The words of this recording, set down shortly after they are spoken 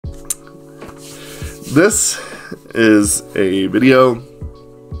This is a video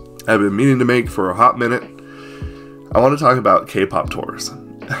I've been meaning to make for a hot minute. I want to talk about K-pop tours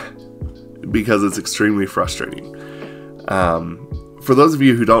because it's extremely frustrating. For those of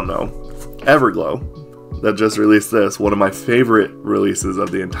you who don't know, Everglow, that just released this, one of my favorite releases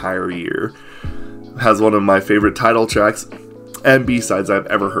of the entire year, has one of my favorite title tracks and B-sides I've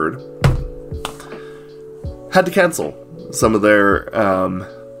ever heard, had to cancel some of their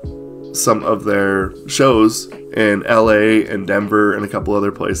shows in LA and Denver and a couple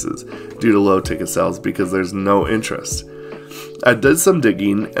other places due to low ticket sales because there's no interest. I did some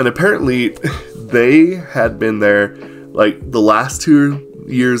digging, and apparently they had been there like the last 2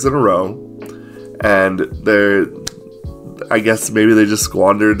 years in a row, and I guess maybe they just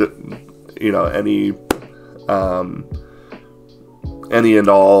squandered, any and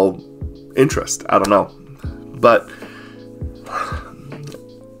all interest. I don't know. But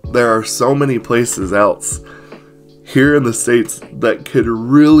there are so many places else here in the States that could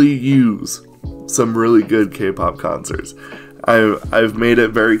really use some really good K-pop concerts. I've made it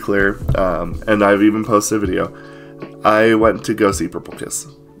very clear, and I've even posted a video. I went to go see Purple Kiss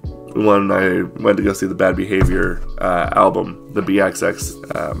when I went to go see the Bad Behavior album, the BXX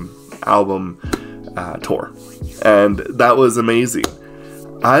album tour, and that was amazing.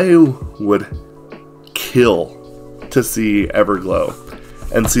 I would kill to see Everglow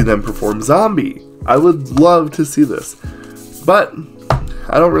and see them perform Zombie. I would love to see this, but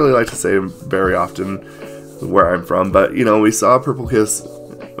I don't really like to say very often where I'm from, but we saw Purple Kiss.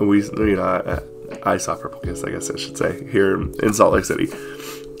 I saw Purple Kiss, I guess I should say, here in Salt Lake City,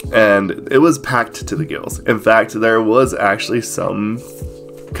 and it was packed to the gills. In fact, there was actually some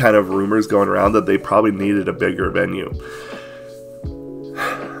kind of rumors going around that they probably needed a bigger venue.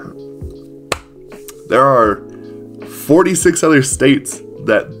 There are 46 other states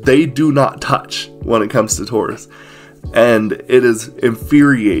that they do not touch when it comes to tours. And it is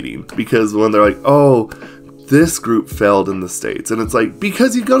infuriating because when they're like, oh, this group failed in the States. And it's like,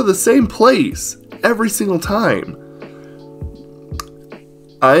 because you go to the same place every single time.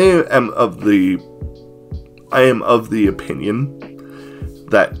 I am of the opinion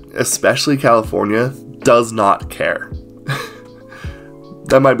that especially California does not care.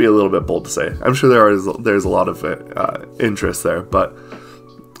 That might be a little bit bold to say. I'm sure there's a lot of interest there, but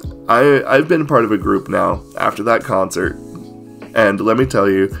I've been part of a group now after that concert, and let me tell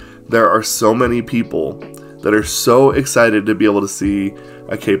you, there are so many people that are so excited to be able to see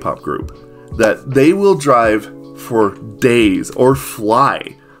a K-pop group that they will drive for days or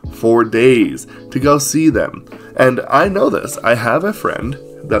fly for days to go see them. And I know this. I have a friend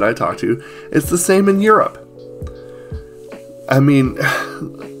that I talk to. It's the same in Europe. I mean,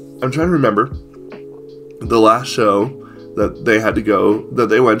 I'm trying to remember the last show that they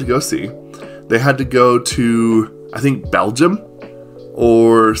went to go see. They had to go to, I think, Belgium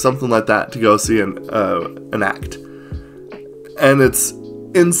or something like that to go see an act. And it's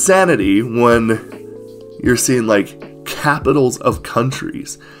insanity when you're seeing like capitals of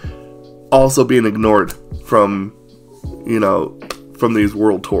countries also being ignored from these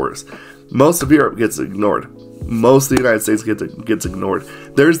world tours. Most of Europe gets ignored. Most of the United States gets ignored.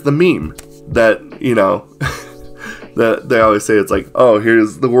 There's the meme that, that they always say, it's like, oh,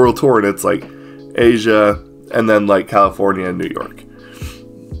 here's the world tour, and it's like Asia, and then like California and New York.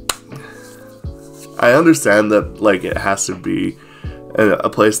 I understand that like it has to be a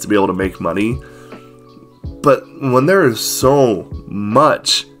place to be able to make money, but when there is so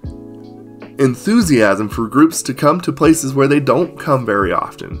much enthusiasm for groups to come to places where they don't come very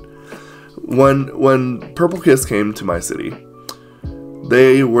often. When Purple Kiss came to my city,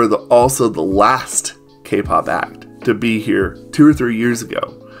 they were also the last K-pop act to be here 2 or 3 years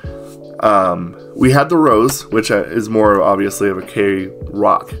ago. We had the Rose, which is more obviously of a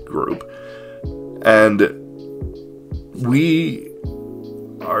K-rock group, and we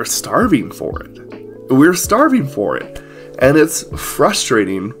are starving for it. We're starving for it, and it's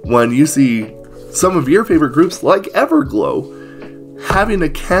frustrating when you see some of your favorite groups like Everglow having to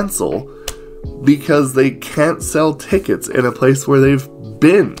cancel because they can't sell tickets in a place where they've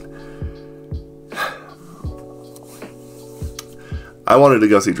been. I wanted to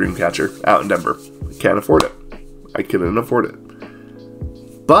go see Dreamcatcher out in Denver. Can't afford it. I couldn't afford it.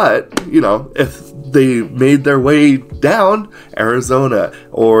 But, if they made their way down Arizona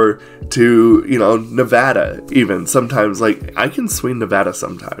or to, Nevada even, sometimes, like, I can swing Nevada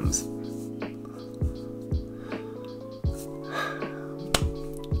sometimes.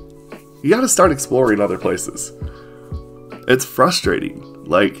 You gotta start exploring other places. It's frustrating.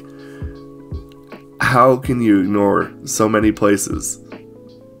 Like, how can you ignore so many places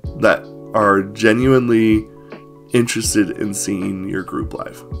that are genuinely interested in seeing your group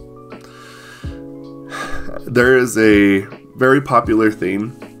live. There is a very popular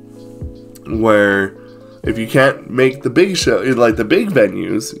thing where if you can't make the big show, like the big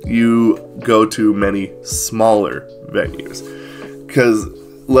venues, you go to many smaller venues. Because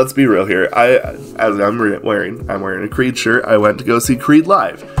let's be real here, I'm wearing a Creed shirt. I went to go see Creed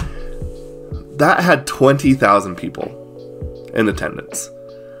live. That had 20,000 people in attendance.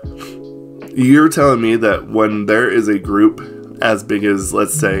 You're telling me that when there is a group as big as,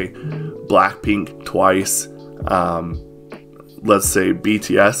 let's say, Blackpink, Twice, let's say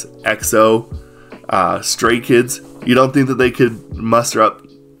BTS, EXO, Stray Kids, you don't think that they could muster up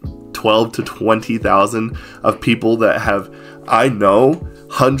 12 to 20,000 of people that have, I know,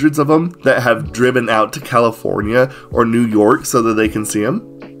 hundreds of them that have driven out to California or New York so that they can see them?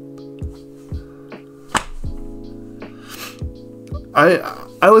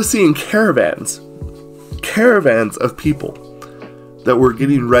 I was seeing caravans of people that were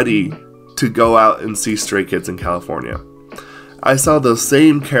getting ready to go out and see Stray Kids in California. I saw those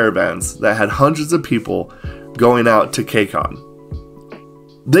same caravans that had hundreds of people going out to KCON.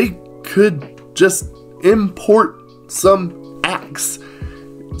 They could just import some acts,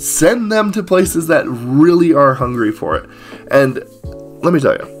 send them to places that really are hungry for it. And let me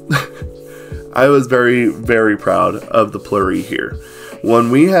tell you, I was very, very proud of the Pluri here.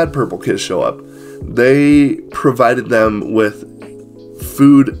 When we had Purple Kids show up, they provided them with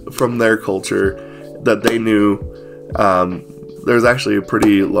food from their culture that they knew. There's actually a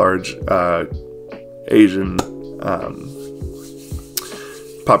pretty large Asian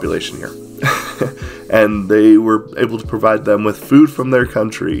population here. And they were able to provide them with food from their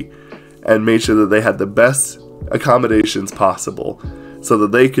country and made sure that they had the best accommodations possible so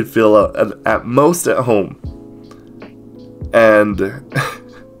that they could feel at most at home. And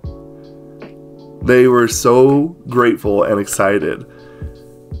they were so grateful and excited.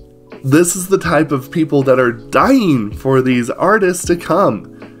 This is the type of people that are dying for these artists to come.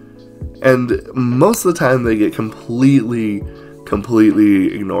 And most of the time they get completely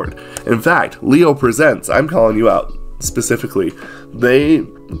ignored. In fact, Leo Presents, I'm calling you out specifically. They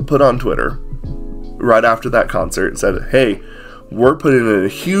put on Twitter right after that concert and said, hey, we're putting in a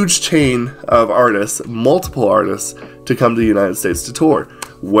huge chain of artists, multiple artists, to come to the United States to tour.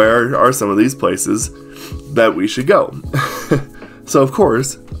 Where are some of these places that we should go? So of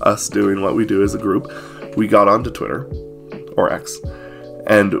course, us doing what we do as a group, we got onto Twitter, or X,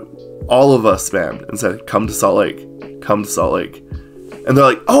 and all of us spammed and said, come to Salt Lake, come to Salt Lake. And they're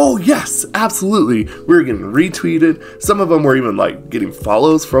like, oh yes, absolutely. We were getting retweeted. Some of them were even like getting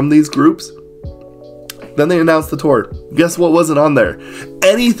follows from these groups. Then they announced the tour. Guess what wasn't on there?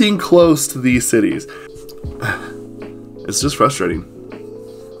 Anything close to these cities. It's just frustrating.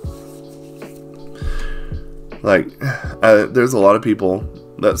 Like, there's a lot of people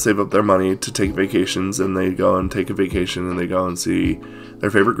that save up their money to take vacations, and they go and take a vacation and they go and see their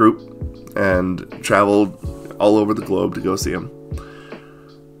favorite group and travel all over the globe to go see them.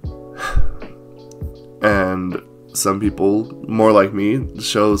 And some people, more like me,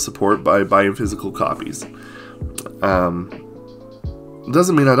 show support by buying physical copies.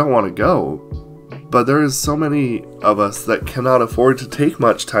 Doesn't mean I don't want to go, but there is so many of us that cannot afford to take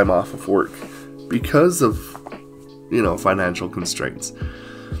much time off of work because of, financial constraints.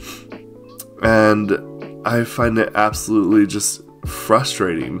 And I find it absolutely just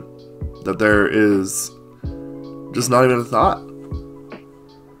frustrating that there is just not even a thought.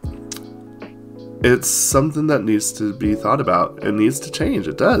 It's something that needs to be thought about. It needs to change.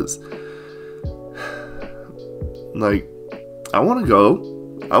 It does. Like, I want to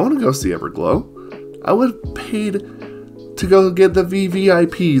go see Everglow. I would have paid to go get the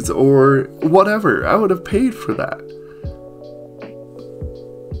VVIPs or whatever. I would have paid for that.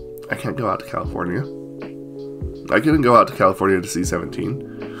 I can't go out to California. I couldn't go out to California to see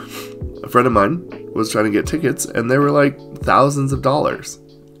 17. A friend of mine was trying to get tickets, and they were like thousands of dollars.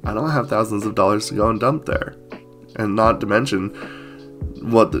 I don't have thousands of dollars to go and dump there. And not to mention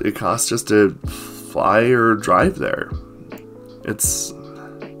what it costs just to fly or drive there. It's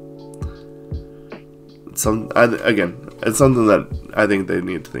something that I think they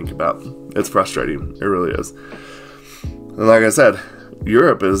need to think about. It's frustrating. It really is. And like I said,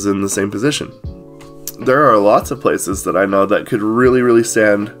 Europe is in the same position. There are lots of places that I know that could really, really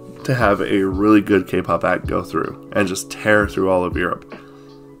stand to have a really good K-pop act go through and just tear through all of Europe.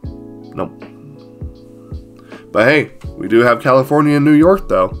 Nope. But hey, we do have California and New York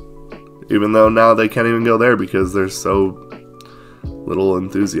though. Even though now they can't even go there because there's so little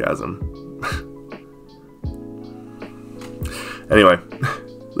enthusiasm. Anyway,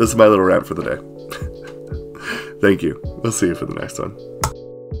 This is my little rant for the day. Thank you. We'll see you for the next one.